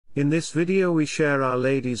In this video we share Our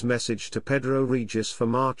Lady's message to Pedro Regis for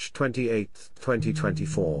March 28,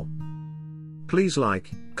 2024. Please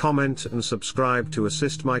like, comment and subscribe to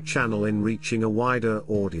assist my channel in reaching a wider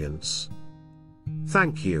audience.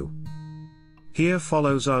 Thank you. Here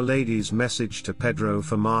follows Our Lady's message to Pedro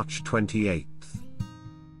for March 28.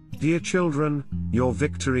 Dear children, your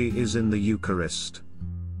victory is in the Eucharist.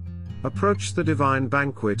 Approach the Divine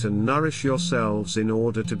Banquet and nourish yourselves in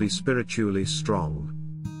order to be spiritually strong.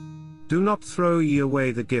 Do not throw ye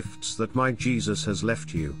away the gifts that my Jesus has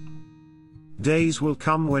left you. Days will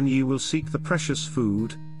come when ye will seek the precious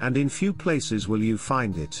food, and in few places will you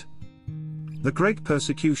find it. The great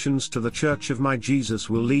persecutions to the Church of my Jesus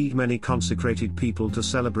will lead many consecrated people to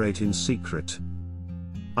celebrate in secret.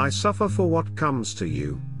 I suffer for what comes to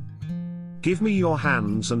you. Give me your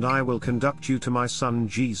hands and I will conduct you to my Son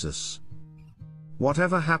Jesus.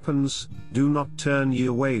 Whatever happens, do not turn ye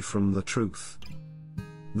away from the truth.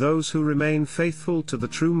 Those who remain faithful to the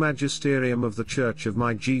true Magisterium of the Church of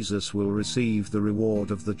my Jesus will receive the reward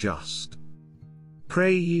of the just.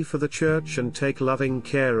 Pray ye for the Church and take loving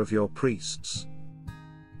care of your priests.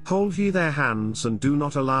 Hold ye their hands and do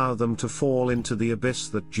not allow them to fall into the abyss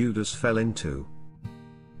that Judas fell into.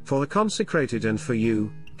 For the consecrated and for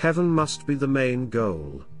you, heaven must be the main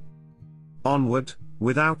goal. Onward,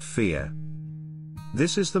 without fear.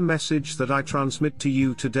 This is the message that I transmit to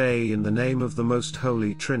you today in the name of the Most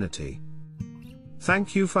Holy Trinity.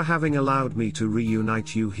 Thank you for having allowed me to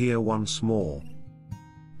reunite you here once more.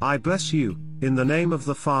 I bless you, in the name of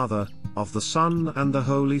the Father, of the Son and the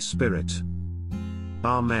Holy Spirit.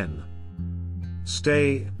 Amen.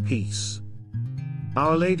 Stay, peace.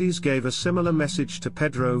 Our Ladies gave a similar message to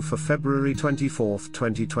Pedro for February 24,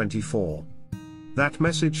 2024. That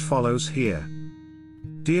message follows here.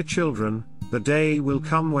 Dear children, the day will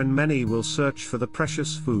come when many will search for the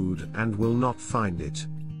precious food and will not find it.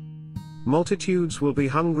 Multitudes will be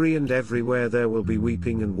hungry and everywhere there will be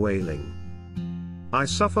weeping and wailing. I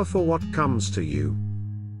suffer for what comes to you.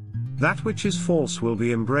 That which is false will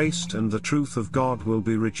be embraced and the truth of God will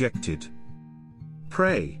be rejected.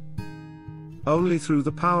 Pray. Only through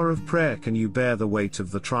the power of prayer can you bear the weight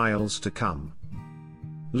of the trials to come.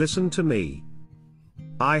 Listen to me.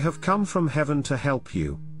 I have come from heaven to help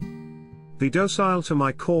you. Be docile to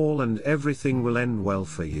my call and everything will end well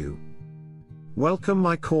for you. Welcome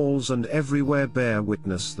my calls and everywhere bear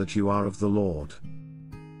witness that you are of the Lord.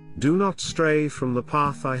 Do not stray from the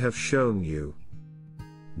path I have shown you.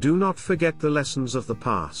 Do not forget the lessons of the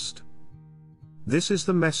past. This is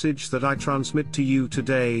the message that I transmit to you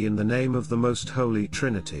today in the name of the Most Holy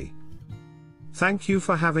Trinity. Thank you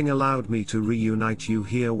for having allowed me to reunite you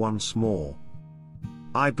here once more.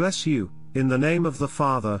 I bless you, in the name of the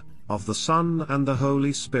Father, of the Son and the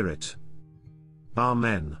Holy Spirit.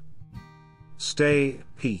 Amen. Stay,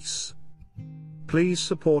 peace. Please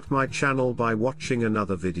support my channel by watching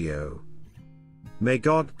another video. May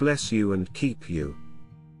God bless you and keep you.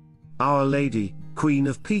 Our Lady, Queen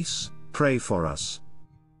of Peace, pray for us.